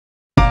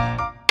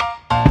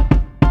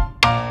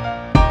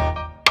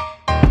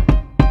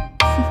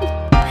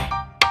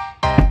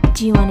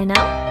Do you wanna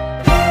know?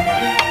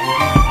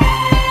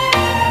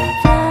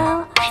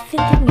 Well, I've been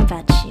thinking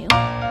about you,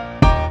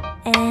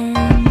 and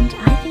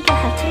I think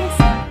I'll have to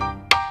listen,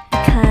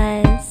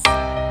 because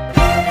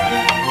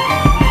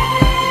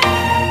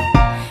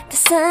the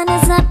sun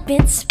is up,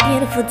 it's a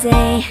beautiful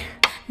day.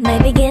 My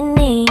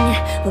beginning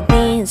will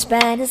be as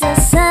bright as the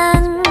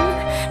sun.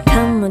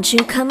 Come, won't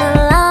you come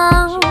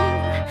along?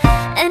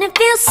 And it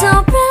feels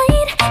so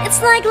bright,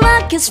 it's like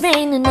luck is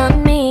raining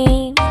on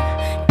me.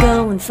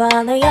 Go and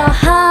follow your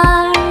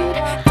heart,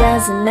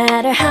 doesn't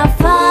matter how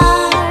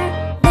far.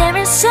 There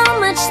is so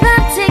much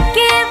love to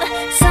give,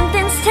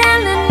 something's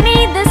telling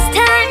me this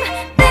time.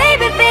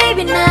 Baby,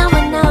 baby, now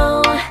I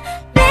know.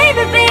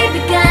 Baby, baby,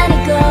 gotta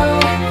go.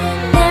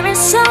 There is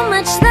so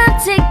much love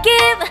to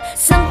give,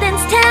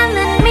 something's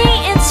telling me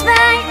it's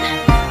right.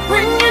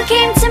 When you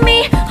came to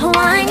me, oh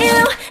I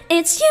knew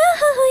it's you,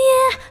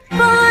 yeah,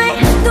 boy.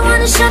 The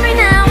one who showed me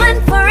now and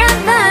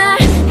forever.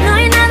 No,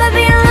 you'll never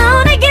be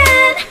alone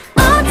again.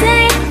 All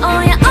day,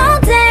 oh yeah, all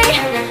day.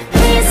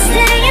 Please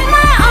stay in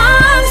my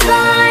arms,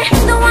 boy.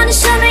 The one who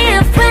showed me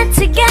if we're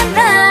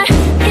together.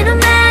 It don't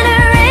matter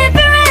if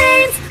it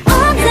rains.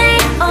 All day,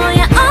 oh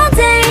yeah, all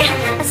day.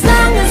 As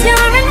long as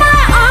you're in my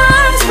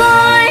arms,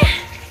 boy.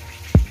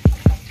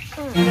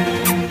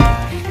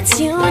 It's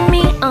you and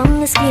me on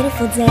this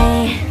beautiful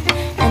day,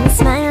 and it's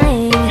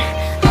smiling,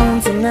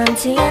 holding on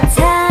to your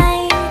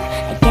tight.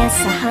 I guess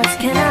our hearts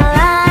can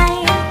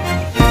align,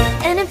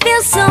 and it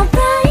feels so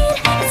bright.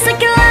 It's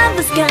like your love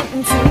has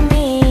gotten to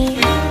me.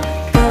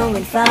 Go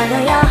and follow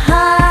your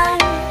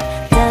heart,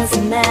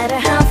 doesn't matter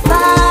how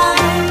far.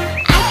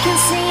 I can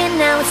see it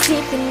now, it's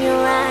deep in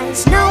your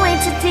eyes. No way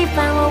to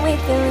define what we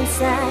feel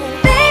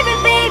inside. Baby,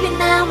 baby,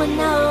 now I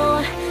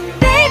know.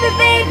 Baby,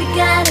 baby,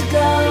 gotta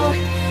go.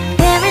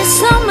 There is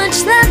so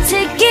much love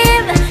to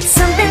give,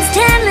 something's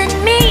telling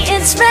me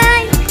it's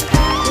right.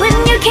 When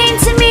you came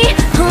to me,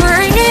 oh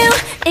I knew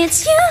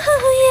it's you,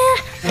 yeah,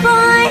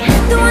 boy.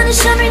 The one who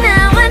showed me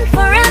now and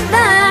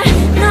forever.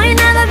 No, you'll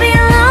never be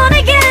alone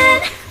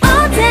again.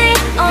 All day,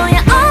 oh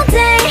yeah, all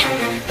day.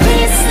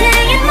 Please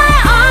stay in my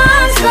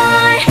arms,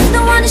 boy.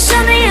 The one who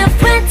showed me if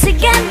we're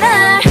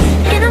together.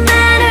 It don't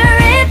matter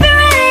if it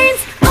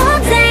rains. All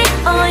day,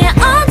 oh yeah,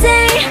 all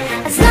day.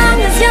 As long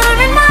as you're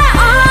in my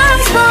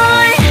arms,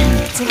 boy.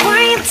 Don't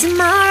worry about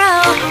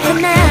tomorrow, for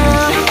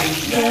now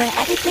you're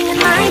everything in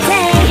my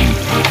day.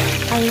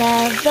 I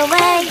love the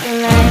way you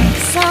like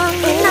the song,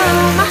 you know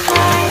my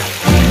heart.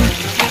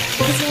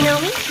 Cause you know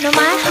me, know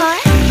my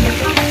heart.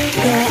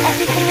 You're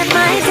everything in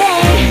my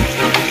day.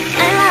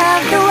 I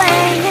love the way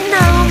you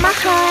know my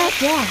heart.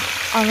 Yeah,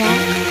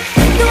 alright.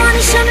 The one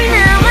who showed me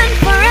now and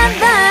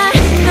forever.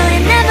 No,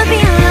 you'll never be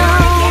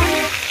alone.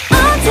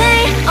 All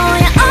day, oh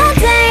yeah, all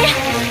day.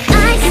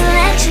 I can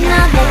let you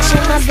know that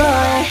you're my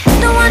boy.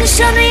 The one who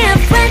showed me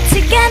if we're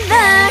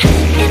together.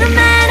 It don't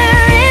matter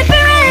if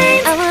it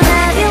rains. I will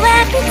have you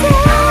every day.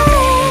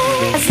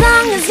 As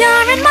long as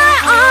you're in my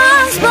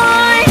arms,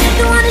 boy.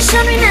 The one who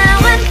showed me now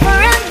and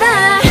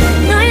forever.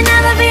 No, you'll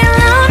never be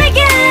alone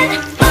again.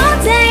 All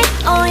day,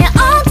 oh yeah,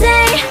 all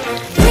day.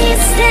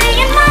 Please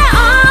stay in my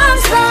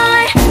arms,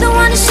 boy. The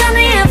one who showed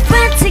me if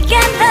we're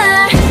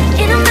together.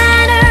 It don't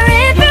matter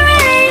if it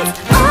rains.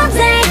 All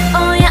day,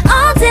 oh yeah,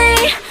 all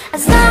day.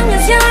 As long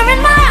as you're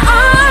in my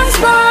arms,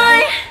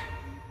 boy.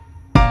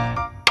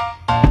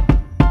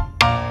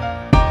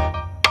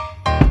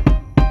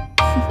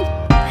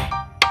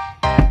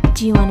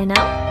 Do you wanna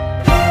know?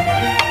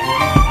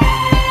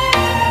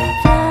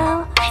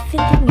 Well, I've been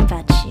thinking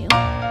about you,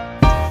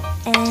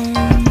 and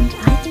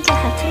I think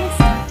I'll have to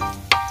listen,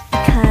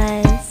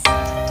 because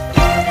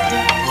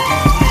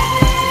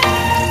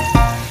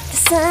the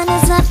sun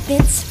is up,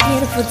 it's a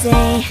beautiful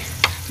day.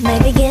 My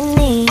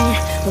beginning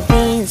will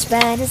be as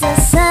bright as the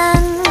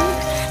sun.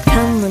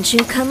 Come, won't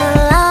you come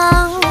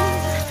along?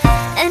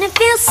 And it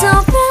feels so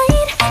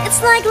bright,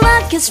 it's like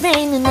luck is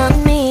raining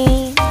on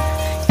me.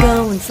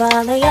 Go and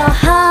follow your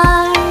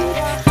heart,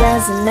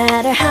 doesn't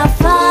matter how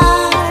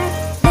far.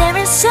 There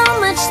is so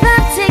much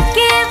love to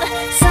give,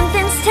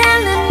 something's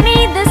telling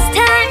me this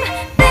time.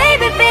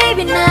 Baby,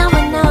 baby, now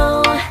I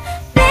know.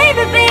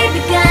 Baby, baby,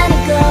 gotta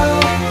go.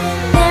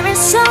 There is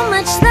so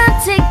much love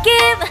to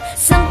give,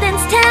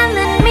 something's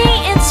telling me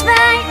it's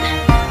right.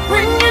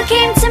 When you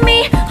came to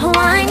me, oh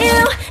I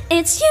knew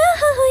it's you,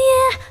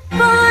 yeah,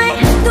 boy.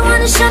 The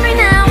one who showed me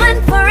now and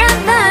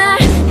forever.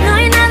 No,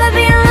 you'll never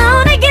be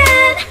alone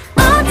again.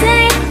 All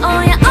day,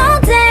 oh yeah, all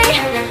day.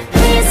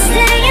 Please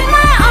stay in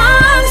my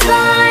arms,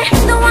 boy.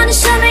 The one who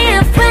showed me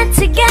if we're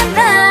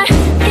together.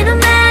 It don't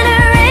matter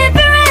if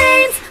it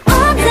rains.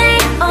 All day,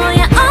 oh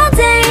yeah, all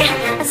day.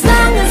 As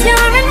long as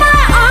you're in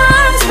my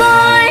arms,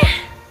 boy.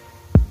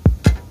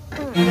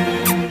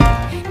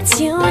 It's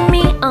you and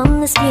me on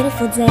this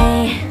beautiful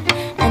day,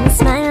 and it's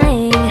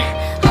smiling,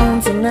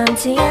 holding on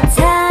to your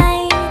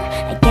tight.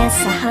 I guess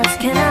our hearts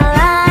can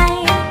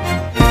align,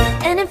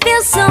 and it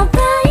feels so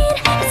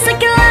bright. It's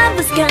like your love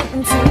has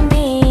gotten to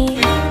me.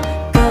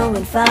 Go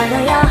and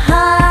follow your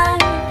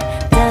heart,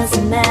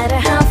 doesn't matter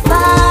how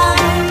far.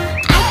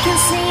 I can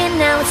see it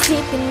now, it's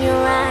deep in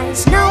your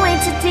eyes. No way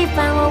to define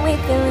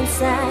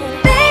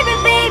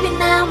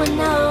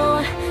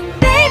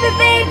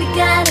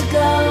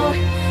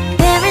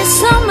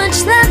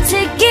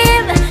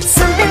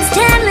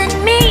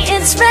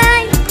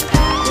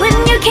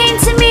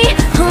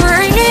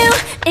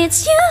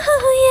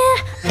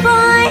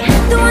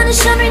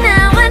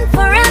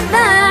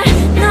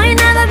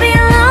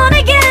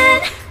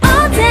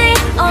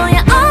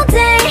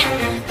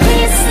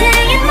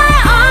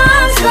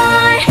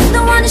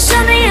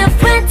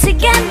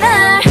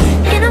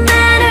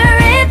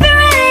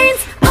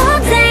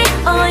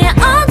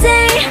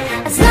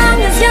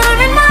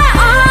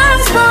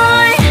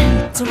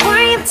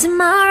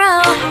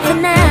for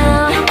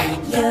now.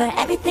 You're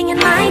everything in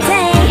my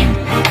day.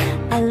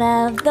 I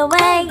love the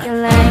way you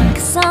like a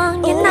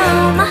song. You know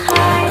my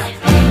heart,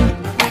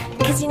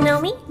 'cause you know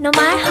me, know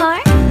my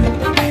heart.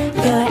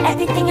 You're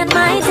everything in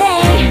my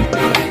day.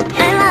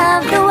 I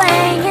love the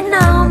way you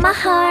know my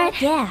heart.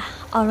 Yeah,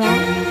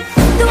 alright.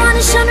 The one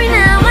who showed me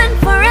now and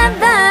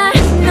forever.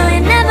 No,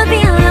 you'll never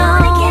be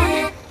alone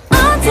again.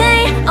 All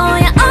day, oh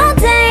yeah, all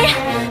day.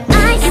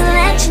 I can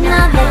let you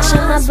know that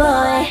you're my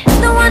boy.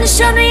 The one who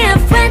showed me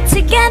if we're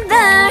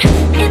together.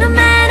 It don't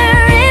matter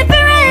if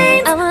it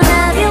rains, I will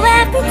love you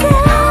every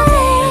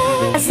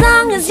day. As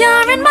long as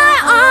you're in my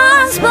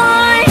arms,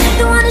 boy.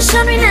 The one who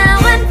showed me now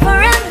and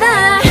forever.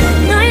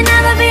 No, you'll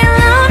never be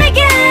alone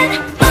again.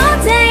 All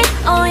day,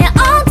 oh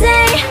yeah, all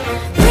day.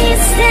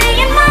 Please stay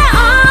in my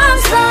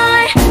arms,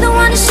 boy. The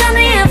one who showed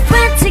me if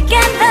we're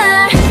together.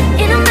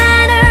 It don't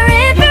matter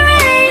if it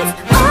rains.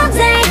 All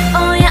day,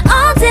 oh yeah,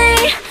 all day.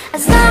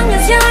 As long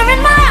as you're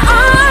in my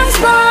arms,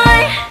 boy.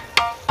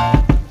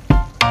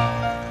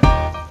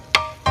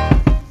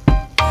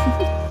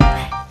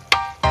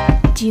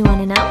 Do you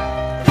wanna know?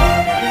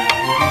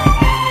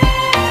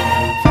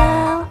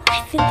 Well,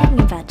 I've been thinking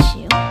about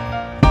you,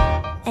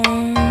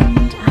 and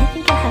I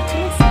think you'll have to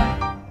listen,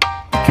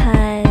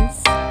 because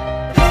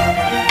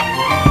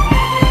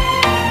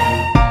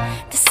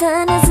the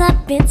sun is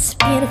up, it's a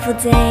beautiful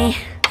day.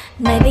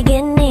 My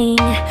beginning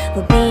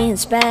will be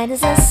as bright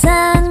as the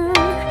sun.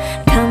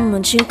 Come,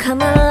 won't you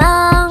come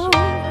along?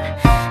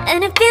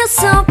 And it feels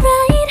so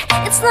bright,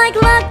 it's like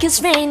luck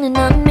is raining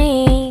on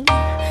me.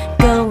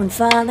 Go and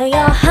follow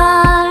your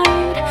heart,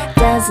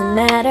 doesn't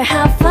matter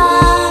how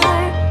far.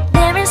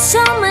 There is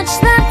so much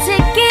love to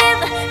give.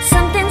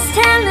 Something's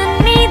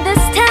telling me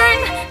this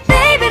time.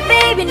 Baby,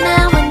 baby,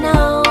 now I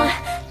know.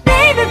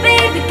 Baby,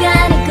 baby,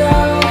 gotta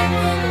go.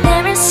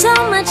 There is so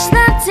much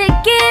love to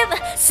give.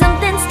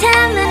 Something's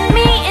telling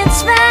me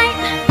it's right.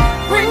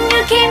 When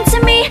you came to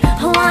me,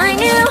 oh I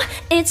knew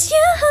it's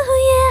you,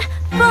 yeah,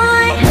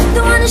 boy.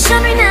 The one who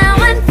showed me now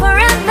and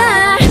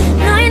forever.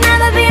 No, you'll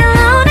never be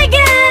alone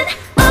again.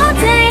 All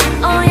day,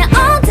 oh yeah,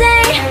 all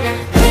day.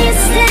 Please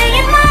stay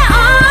in my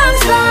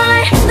arms, boy.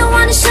 The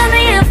one who showed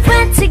me if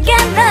we're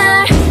together.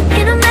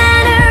 It don't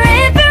matter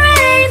if it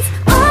rains.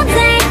 All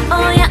day,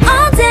 oh yeah,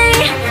 all day.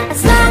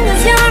 As long as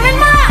you're in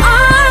my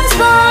arms,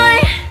 boy.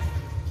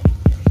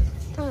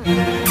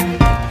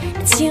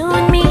 It's you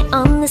and me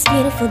on this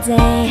beautiful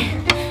day,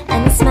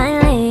 and I'm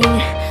smiling,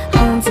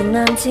 holding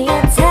on to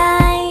you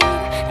tight.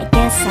 I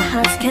guess our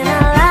hearts can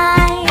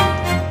align,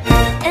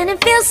 and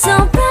it feels so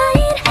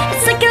bright.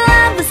 It's like your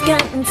love has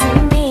gotten to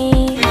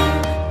me.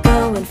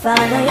 Go and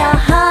follow your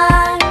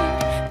heart,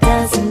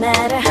 doesn't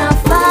matter how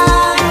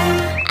far.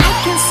 I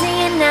can see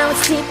it now,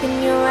 it's deep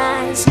in your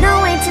eyes.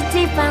 No way to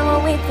define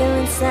what we feel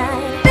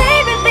inside.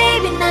 Baby,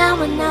 baby, now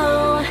I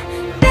know.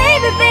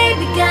 Baby,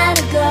 baby,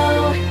 gotta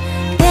go.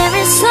 There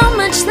is so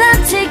much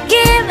love to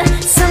give.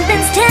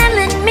 Something's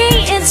telling me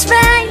it's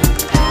right.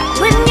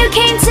 When you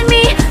came to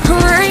me,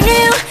 oh I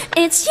knew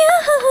it's you,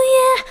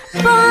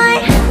 yeah, boy.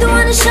 The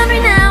one who showed me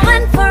now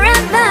and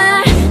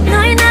forever.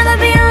 No, you'll never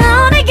be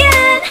alone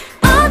again.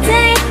 All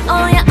day,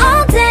 oh yeah,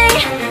 all day.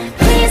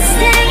 Please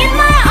stay in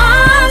my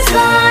arms,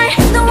 boy.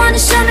 The one who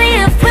showed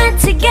me if we're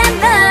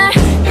together.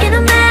 It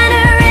don't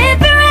matter if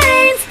it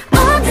rains.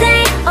 All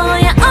day, oh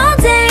yeah, all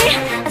day.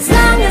 As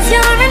long as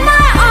you're in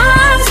my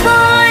arms,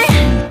 boy.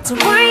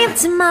 Don't worry of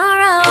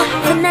tomorrow,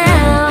 for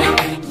now.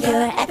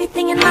 You're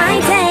everything in my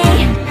day.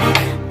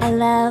 I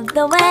love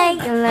the way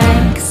you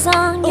like a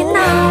song. You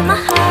know my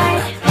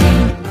heart,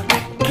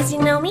 'cause you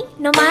know me,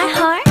 know my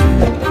heart.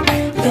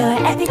 You're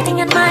everything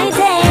in my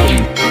day.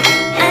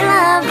 I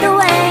love the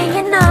way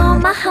you know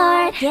my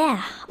heart. Yeah,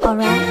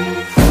 alright.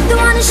 The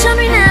one who showed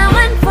me now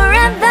and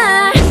forever.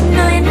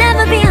 No, you'll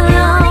never be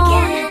alone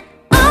again.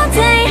 All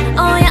day,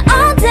 oh yeah,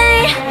 all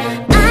day.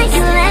 I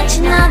can let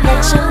you know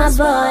that you're my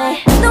boy.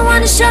 The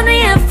one who showed me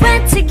if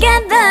we're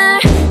together.